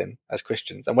take sin as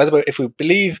Christians, and whether if we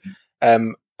believe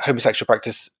homosexual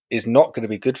practice is not going to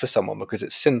be good for someone because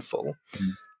it's sinful,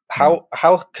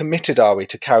 how committed are we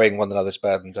to carrying one another's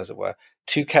burdens, as it were,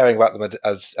 to caring about them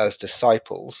as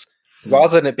disciples,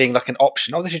 rather than it being like an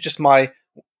option? Oh, this is just my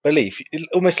belief,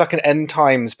 almost like an end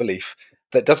times belief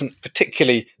that doesn't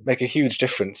particularly make a huge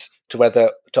difference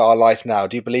to our life now.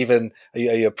 Do you believe in, are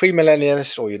you a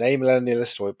pre-millennialist, or you're an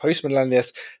amillennialist, or a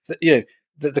post-millennialist?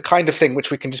 The kind of thing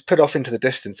which we can just put off into the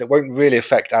distance. It won't really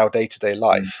affect our day-to-day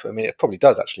life. I mean, it probably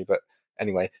does actually, but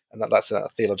anyway, and that's a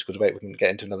theological debate we can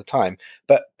get into another time.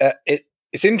 But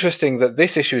it's interesting that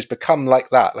this issue has become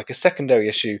like that, like a secondary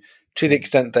issue, to the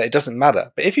extent that it doesn't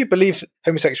matter. But if you believe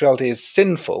homosexuality is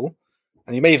sinful,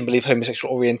 and you may even believe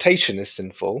homosexual orientation is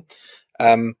sinful,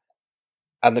 and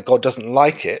that God doesn't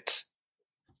like it,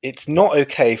 it's not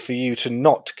okay for you to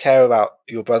not care about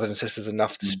your brothers and sisters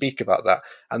enough to speak about that.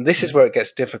 And this is where it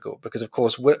gets difficult, because, of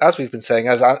course, as we've been saying,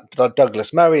 as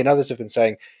Douglas Murray and others have been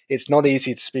saying, it's not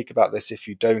easy to speak about this if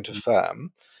you don't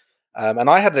affirm. And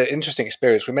I had an interesting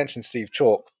experience. We mentioned Steve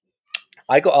Chalke.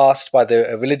 I got asked by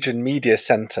the Religion Media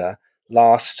Centre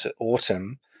last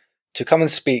autumn to come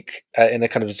and speak in a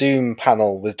kind of Zoom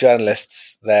panel with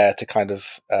journalists there to kind of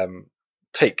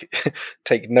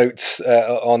take notes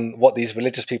on what these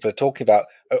religious people are talking about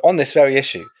on this very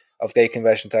issue of gay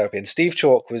conversion therapy. And Steve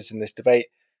Chalke was in this debate,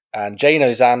 and Jane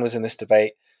Ozanne was in this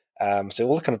debate. So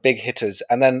all the kind of big hitters.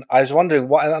 And then I was wondering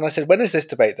and I said, when is this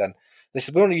debate then? They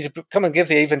said, we want you to come and give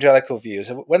the evangelical view.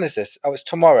 So when is this? Oh, it's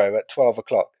tomorrow at 12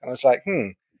 o'clock. And I was like,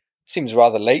 seems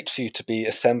rather late for you to be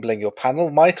assembling your panel.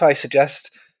 Might I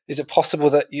suggest, is it possible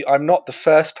that I'm not the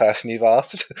first person you've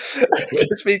asked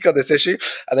to speak on this issue?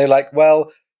 And they're like,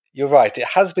 well, you're right. It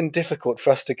has been difficult for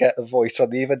us to get a voice on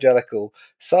the evangelical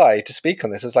side to speak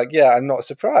on this. I was like, yeah, I'm not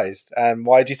surprised. And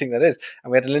why do you think that is?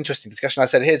 And we had an interesting discussion. I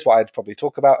said, here's what I'd probably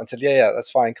talk about. And said, yeah, that's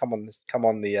fine. Come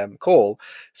on the call.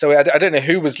 So I don't know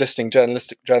who was listening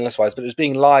journalist-wise, but it was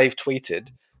being live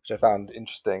tweeted, which I found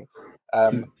interesting.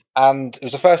 And it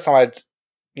was the first time I'd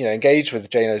engaged with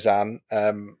Jane Ozanne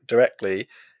directly.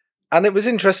 And it was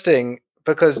interesting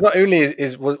because not only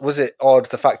was it odd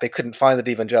the fact they couldn't find an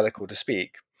evangelical to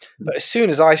speak, but as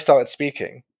soon as I started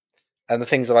speaking and the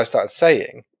things that I started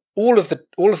saying, all of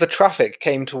the traffic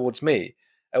came towards me.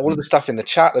 All of the stuff in the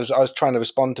chat, I was trying to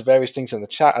respond to various things in the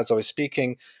chat as I was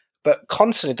speaking, but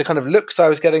constantly the kind of looks I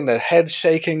was getting, the head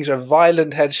shakings, or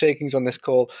violent head shakings on this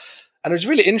call. And it was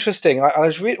really interesting.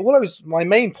 My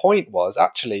main point was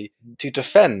actually to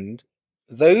defend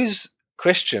those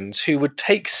Christians who would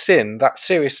take sin that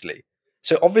seriously.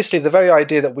 So obviously the very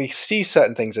idea that we see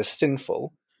certain things as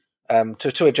sinful,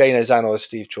 to a Jane Ozanne or a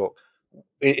Steve Chalke,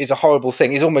 is a horrible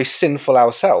thing. Is almost sinful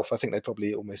ourselves. I think they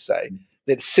probably almost say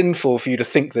that it's sinful for you to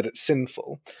think that it's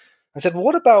sinful. I said, well,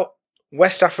 what about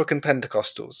West African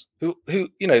Pentecostals, who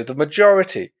the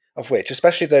majority of which,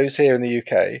 especially those here in the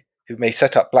UK, who may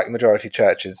set up black majority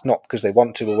churches, not because they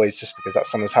want to, always just because that's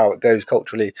sometimes how it goes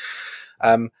culturally,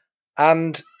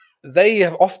 and they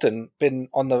have often been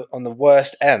on the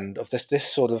worst end of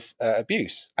this sort of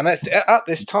abuse. And that's at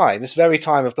this time, this very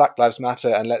time of Black Lives Matter,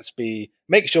 and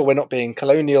make sure we're not being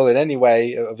colonial in any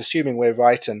way of assuming we're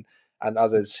right and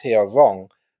others here are wrong.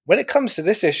 When it comes to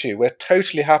this issue, we're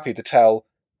totally happy to tell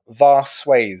vast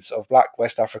swathes of black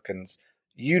West Africans,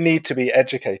 you need to be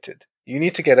educated. You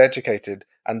need to get educated,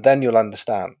 and then you'll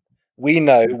understand. We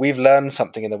know we've learned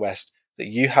something in the West that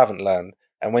you haven't learned.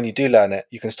 And when you do learn it,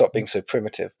 you can stop being so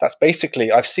primitive. That's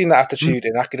basically, I've seen that attitude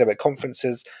in academic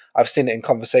conferences. I've seen it in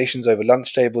conversations over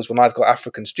lunch tables when I've got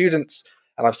African students,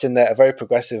 and I've seen there a very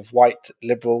progressive, white,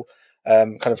 liberal,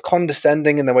 kind of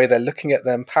condescending in the way they're looking at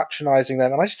them, patronizing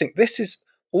them. And I just think this is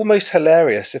almost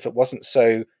hilarious if it wasn't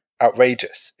so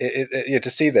outrageous. To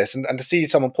see this and to see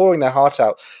someone pouring their heart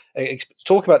out,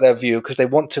 talk about their view because they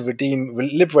want to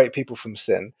liberate people from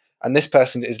sin, and this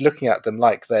person is looking at them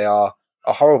like they are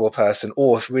a horrible person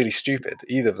or really stupid,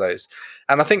 either of those.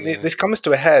 And I think this comes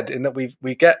to a head in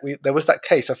that there was that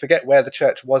case, I forget where the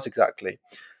church was exactly,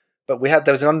 but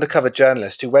there was an undercover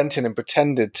journalist who went in and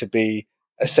pretended to be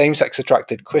a same-sex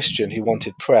attracted Christian who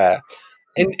wanted prayer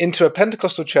into a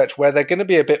Pentecostal church where they're going to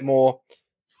be a bit more,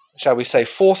 shall we say,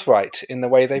 forthright in the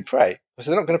way they pray.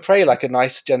 So they're not going to pray like a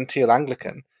nice, genteel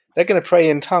Anglican. They're going to pray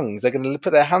in tongues. They're going to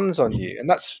put their hands on you. And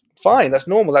that's fine. That's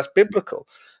normal. That's biblical.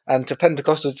 And to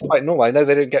Pentecostals, it's quite normal. I know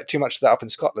they don't get too much of that up in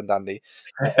Scotland, Andy.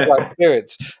 My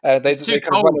experience. They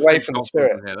kind of run away from the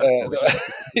Spirit.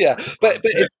 Yeah, but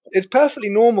it's perfectly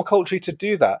normal culturally to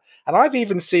do that. And I've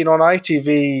even seen on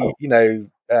ITV,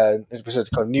 it was a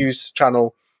kind of news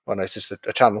channel. Well, no, it's just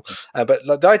a channel. But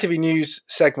the ITV news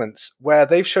segments where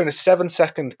they've shown a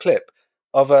 7-second clip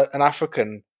of an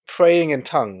African praying in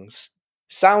tongues,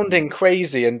 sounding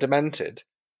crazy and demented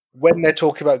when they're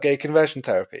talking about gay conversion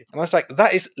therapy. And I was like,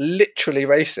 that is literally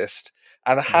racist.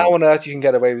 And how on earth you can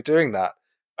get away with doing that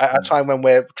at a time when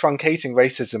we're truncating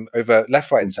racism over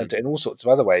left, right, and centre in all sorts of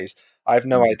other ways? I have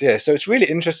no idea. So it's really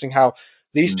interesting how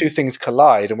these two things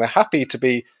collide, and we're happy to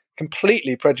be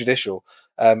completely prejudicial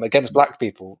against black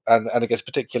people and against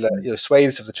particular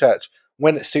swathes of the church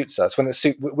when it suits us, when it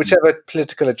suits whichever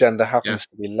political agenda happens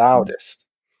to be loudest.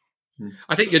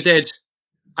 I think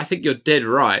you're dead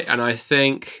right, and I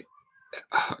think,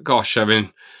 gosh, I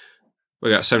mean, we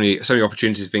got so many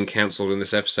opportunities being cancelled in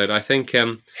this episode. I think,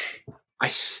 and I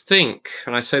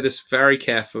say this very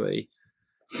carefully,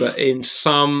 but in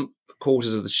some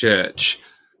quarters of the church,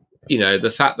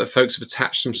 the fact that folks have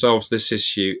attached themselves to this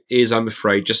issue is, I'm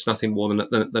afraid, just nothing more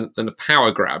than a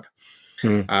power grab,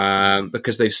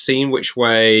 because they've seen which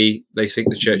way they think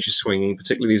the church is swinging,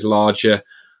 particularly these larger,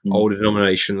 older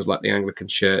denominations like the Anglican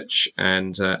Church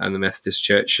and the Methodist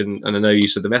Church. And I know you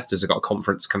said the Methodists have got a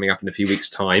conference coming up in a few weeks'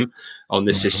 time on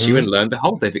this issue, and lo and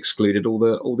behold, they've excluded all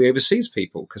the overseas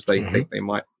people because they think they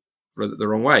might run it the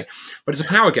wrong way. But it's a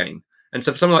power game, and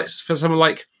so for someone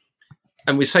like.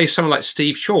 And we say someone like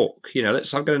Steve Chalke,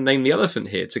 I'm going to name the elephant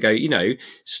here to go,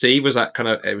 Steve was that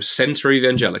it was centre of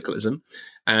evangelicalism,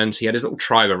 and he had his little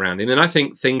tribe around him. And I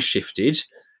think things shifted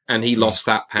and he lost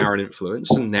that power and influence.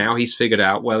 And now he's figured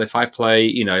out, well, if I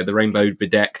play, the rainbow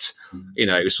bedecked,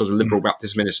 sort of liberal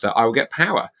Baptist minister, I will get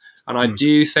power. And I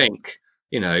do think,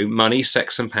 money,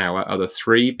 sex and power are the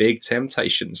three big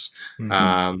temptations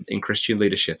in Christian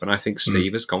leadership. And I think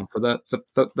Steve has gone for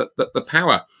the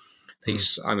power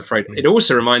piece, I'm afraid. It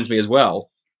also reminds me as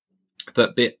well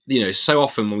that so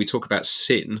often when we talk about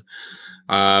sin,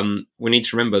 we need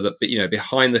to remember that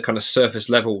behind the kind of surface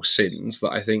level sins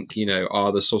that I think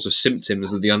are the sort of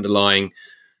symptoms of the underlying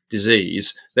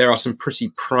disease, there are some pretty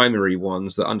primary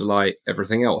ones that underlie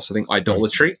everything else. I think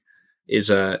idolatry is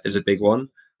a big one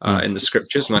in the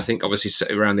scriptures, and I think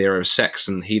obviously around the area of sex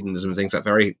and hedonism and things that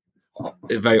very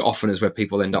often is where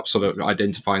people end up sort of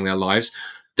identifying their lives.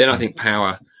 Then I think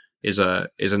power is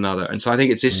another. And so I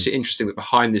think it's interesting that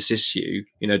behind this issue,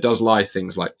 does lie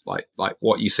things like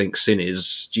what you think sin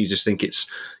is. Do you just think it's,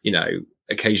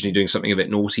 occasionally doing something a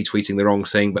bit naughty, tweeting the wrong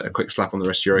thing, but a quick slap on the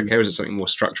wrist, you're okay? Or is it something more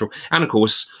structural? And of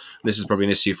course, this is probably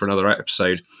an issue for another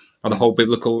episode, the whole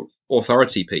biblical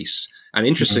authority piece. And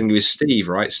interestingly with Steve,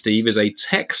 right? Steve is a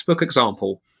textbook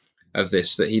example of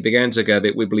this, that he began to go a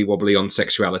bit wibbly wobbly on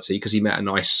sexuality because he met a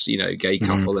nice, gay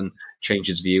couple and changed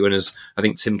his view. And as I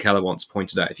think Tim Keller once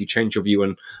pointed out, if you change your view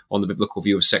on the biblical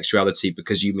view of sexuality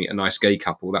because you meet a nice gay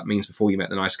couple, that means before you met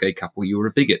the nice gay couple, you were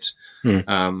a bigot.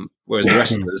 Whereas the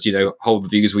rest of us, hold the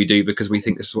views we do because we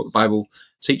think this is what the Bible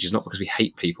teaches, not because we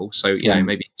hate people. So,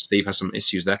 maybe Steve has some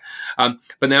issues there.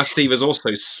 But now Steve is also,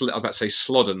 I was about to say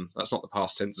slodden. That's not the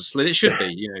past tense of slid. It should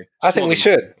be, I think we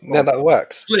should. No, that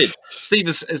works. Slid. Steve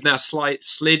is now slided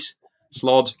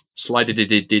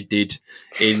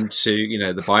into,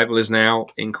 the Bible is now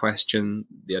in question.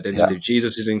 The identity of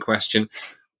Jesus is in question.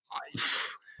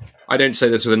 I don't say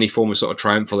this with any form of sort of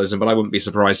triumphalism, but I wouldn't be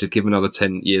surprised if given another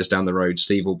 10 years down the road,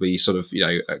 Steve will be sort of,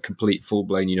 a complete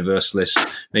full-blown universalist,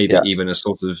 maybe even a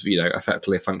sort of,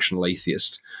 effectively a functional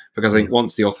atheist. Because I think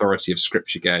once the authority of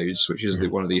Scripture goes, which is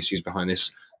one of the issues behind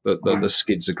this, the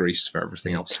skids are greased for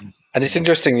everything else. And it's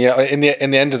interesting, in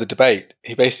the end of the debate,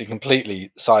 he basically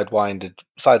completely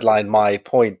sidelined my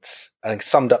points and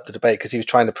summed up the debate because he was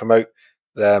trying to promote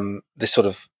this sort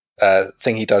of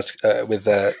thing he does with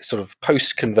sort of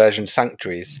post-conversion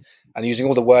sanctuaries, and using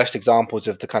all the worst examples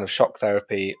of the kind of shock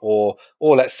therapy or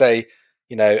let's say,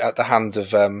 at the hands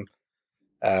of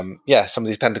some of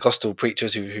these Pentecostal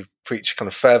preachers who preach kind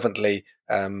of fervently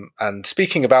and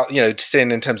speaking about,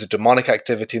 sin in terms of demonic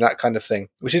activity and that kind of thing,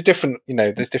 which is different.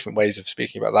 There's different ways of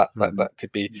speaking about that. That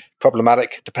could be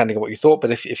problematic depending on what you thought.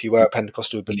 But if you were a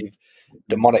Pentecostal who believed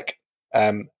demonic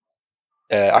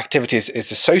activity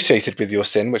is associated with your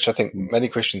sin, which I think many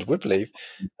Christians would believe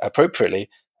appropriately,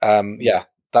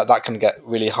 that can get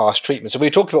really harsh treatment. So we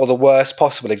talked about all the worst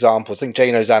possible examples. I think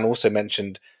Jane Ozanne also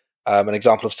mentioned an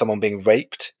example of someone being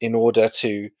raped in order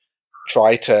to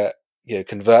try to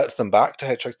convert them back to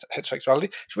heterosexuality.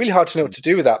 It's really hard to know what to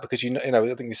do with that, because I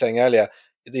think you were saying earlier,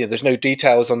 there's no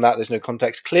details on that, there's no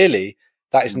context. Clearly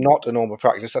that is not a normal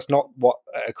practice. That's not what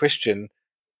a Christian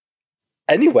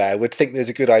anywhere would think there's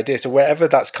a good idea. So wherever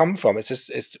that's come from,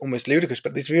 it's almost ludicrous.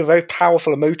 But these are very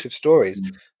powerful, emotive stories,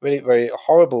 really very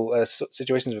horrible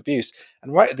situations of abuse.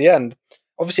 And right at the end,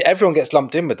 obviously everyone gets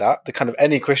lumped in with that. The kind of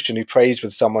any Christian who prays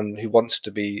with someone who wants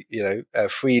to be,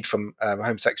 freed from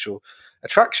homosexual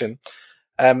attraction.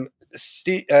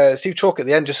 Steve Chalke at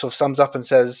the end just sort of sums up and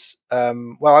says,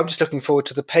 well, I'm just looking forward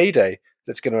to the payday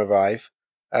that's going to arrive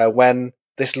when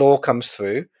this law comes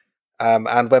through,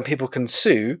 and when people can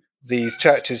sue these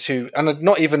churches who, and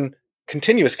not even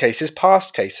continuous cases,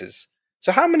 past cases.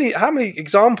 So how many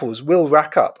examples will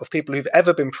rack up of people who've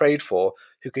ever been prayed for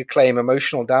who could claim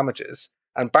emotional damages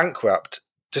and bankrupt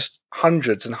just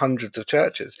hundreds and hundreds of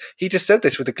churches? He just said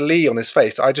this with a glee on his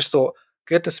face. I just thought,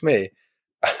 goodness me,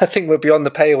 I think we're beyond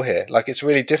the pale here. Like, it's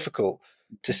really difficult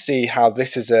to see how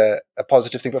this is a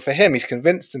positive thing. But for him, he's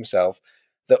convinced himself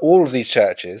that all of these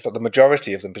churches, like the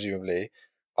majority of them presumably,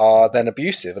 are then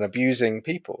abusive and abusing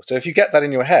people. So if you get that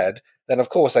in your head, then of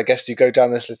course, I guess you go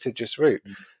down this litigious route.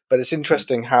 But it's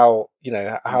interesting how,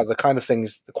 how the kind of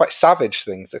things, the quite savage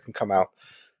things that can come out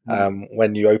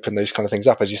when you open those kind of things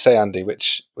up, as you say, Andy,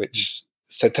 which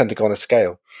tend to go on a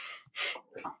scale.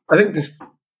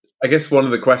 I guess one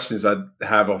of the questions I'd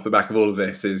have off the back of all of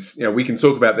this is, we can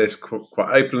talk about this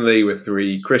quite openly. We're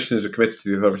three Christians who are committed to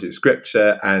the authority of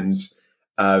Scripture, and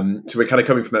so we're kind of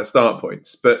coming from that start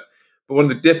point. But one of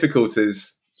the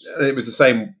difficulties, and it was the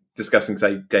same discussing,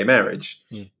 say, gay marriage,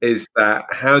 is that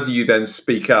how do you then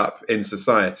speak up in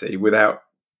society without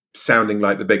sounding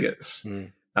like the bigots?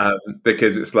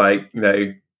 Because it's like,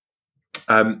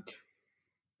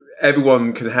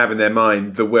 everyone can have in their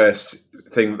mind the worst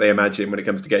thing that they imagine when it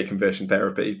comes to gay conversion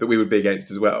therapy that we would be against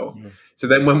as well. So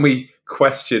then when we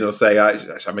question or say,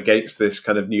 I'm against this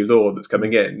kind of new law that's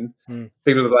coming in,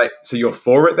 people are like, so you're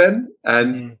for it then?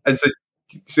 And so,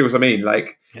 see what I mean?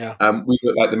 Like, we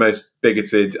look like the most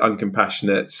bigoted,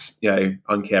 uncompassionate,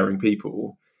 uncaring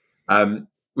people.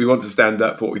 We want to stand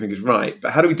up for what we think is right.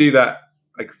 But how do we do that?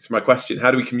 Like, it's my question.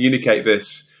 How do we communicate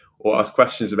this or ask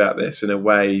questions about this in a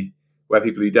way where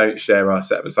people who don't share our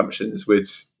set of assumptions would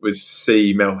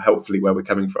see more helpfully where we're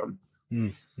coming from?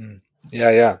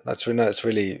 Yeah, that's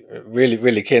really, really,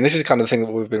 really key. And this is kind of the thing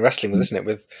that we've been wrestling with, isn't it?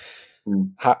 With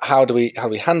how do we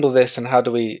handle this, and how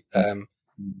do we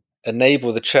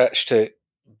enable the church to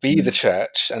be the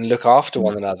church and look after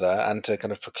one another, and to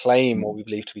kind of proclaim what we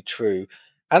believe to be true,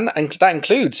 and that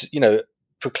includes,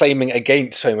 proclaiming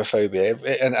against homophobia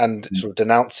and sort of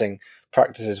denouncing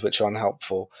practices which are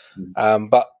unhelpful.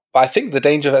 But I think the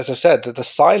danger, as I've said, that the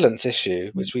silence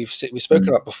issue, which we've spoken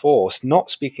about before, not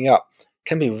speaking up,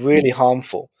 can be really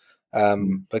harmful,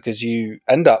 because you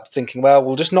end up thinking, well,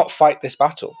 we'll just not fight this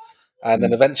battle. And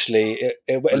then eventually,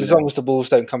 as long as the wolves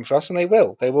don't come for us, and they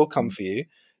will come for you.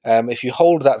 If you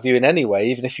hold that view in any way,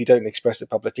 even if you don't express it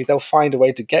publicly, they'll find a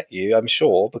way to get you, I'm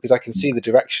sure, because I can see the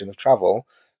direction of travel.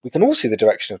 We can all see the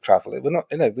direction of travel. We're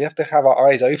not, we have to have our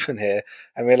eyes open here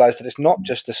and realize that it's not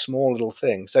just a small little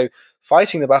thing. So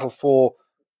fighting the battle for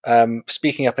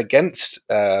speaking up against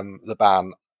the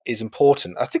ban is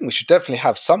important. I think we should definitely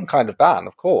have some kind of ban,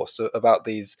 of course, about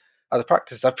these other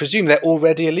practices. I presume they're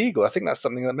already illegal. I think that's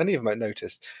something that many of them might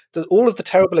notice. That all of the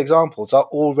terrible examples are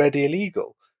already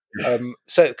illegal.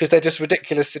 So because they're just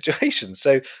ridiculous situations.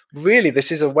 So really,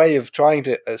 this is a way of trying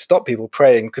to stop people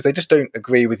praying because they just don't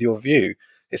agree with your view.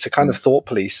 It's a kind of thought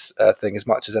police thing as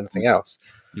much as anything else.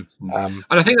 And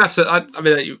I think that's I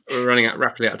mean, we're running out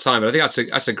rapidly out of time, but I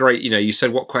think that's a great. You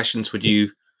said what questions would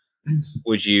you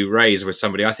raise with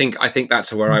somebody? I think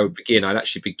that's where I would begin. I'd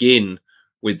actually begin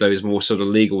with those more sort of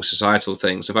legal, societal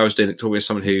things. If I was talking with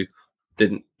someone who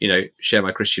didn't, share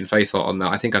my Christian faith on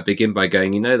that, I think I'd begin by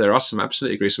going, there are some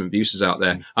absolutely gruesome abuses out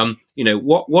there.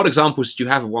 What examples do you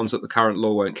have of ones that the current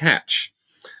law won't catch?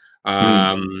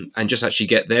 And just actually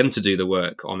get them to do the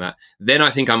work on that. Then I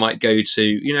think I might go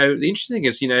to, the interesting thing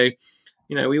is,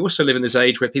 we also live in this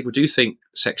age where people do think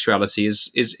sexuality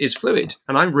is fluid.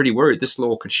 And I'm really worried this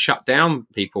law could shut down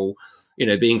people,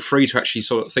 being free to actually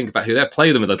sort of think about who they'll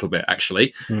play them a little bit,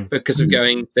 actually, because of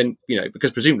going, then,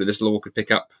 because presumably this law could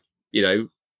pick up,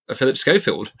 a Philip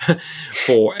Schofield,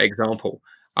 for example.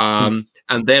 And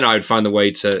then I would find the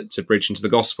way to bridge into the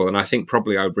gospel. And I think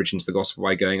probably I would bridge into the gospel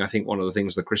by going, I think one of the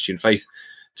things the Christian faith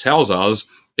tells us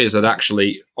is that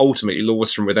actually, ultimately,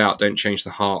 laws from without don't change the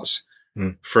heart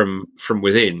from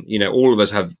within. All of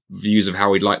us have views of how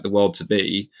we'd like the world to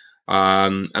be.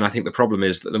 And I think the problem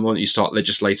is that the moment you start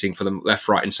legislating for the left,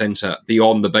 right, and centre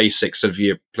beyond the basics of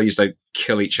please don't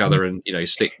kill each other and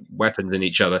stick weapons in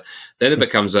each other, then it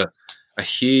becomes a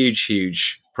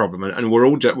huge problem. And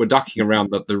we're ducking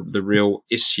around the real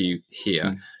issue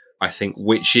here, I think,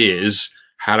 which is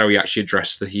how do we actually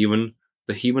address the human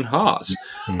heart?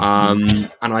 And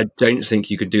I don't think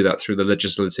you can do that through the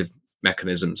legislative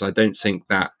mechanisms. I don't think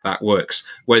that works.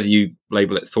 Whether you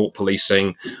label it thought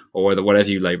policing or whatever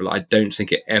you label it, I don't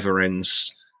think it ever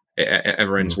ends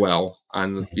well.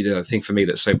 And the thing for me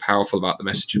that's so powerful about the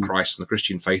message of Christ and the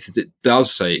Christian faith is it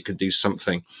does say it can do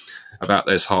something about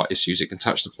those heart issues. It can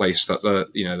touch the place that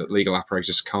that legal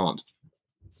apparatus can't.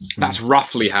 That's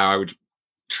roughly how I would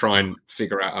try and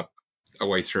figure out a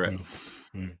way through it.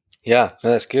 Yeah, no,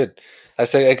 that's good.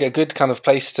 That's a good kind of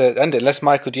place to end it. Unless,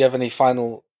 Michael, do you have any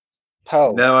final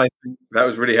pearls? No, I think that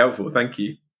was really helpful. Thank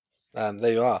you.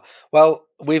 There you are. Well,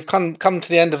 we've come to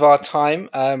the end of our time,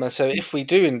 and so if we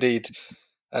do indeed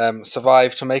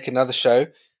survive to make another show,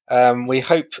 we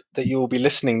hope that you will be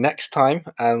listening next time.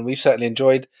 And we've certainly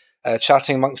enjoyed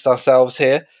chatting amongst ourselves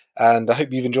here, and I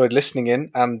hope you've enjoyed listening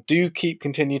in. And do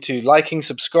continue to liking,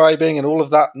 subscribing, and all of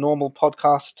that normal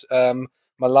podcast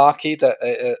malarkey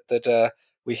that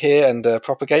we hear and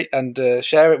propagate, and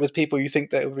share it with people you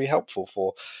think that it would be helpful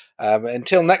for.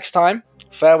 Until next time,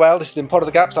 farewell. This has been Pod of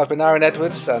the Gaps. I've been Aaron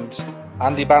Edwards, and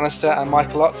Andy Bannister and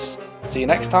Michael Lotz. See you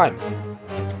next time.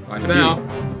 Bye for now.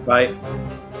 Bye.